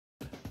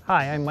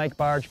Hi, I'm Mike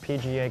Barge,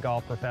 PGA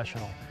Golf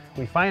Professional.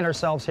 We find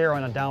ourselves here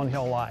on a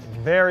downhill lie.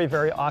 Very,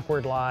 very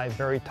awkward lie,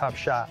 very tough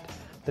shot.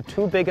 The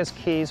two biggest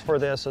keys for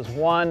this is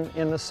one,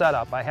 in the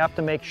setup. I have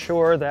to make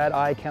sure that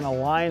I can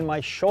align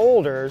my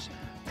shoulders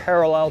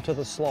parallel to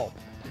the slope.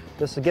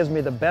 This gives me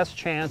the best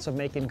chance of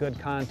making good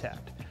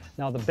contact.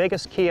 Now the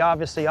biggest key,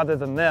 obviously, other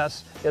than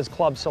this, is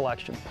club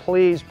selection.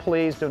 Please,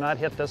 please do not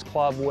hit this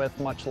club with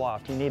much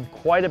loft. You need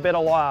quite a bit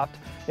of loft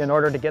in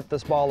order to get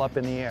this ball up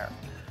in the air.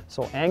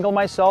 So angle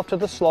myself to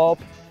the slope,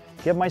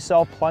 give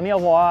myself plenty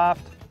of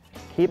loft,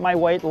 keep my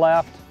weight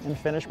left, and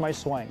finish my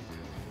swing.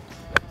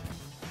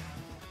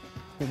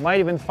 You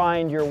might even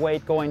find your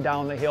weight going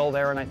down the hill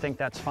there, and I think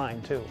that's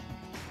fine too.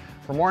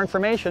 For more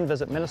information,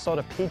 visit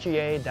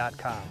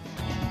minnesotapga.com.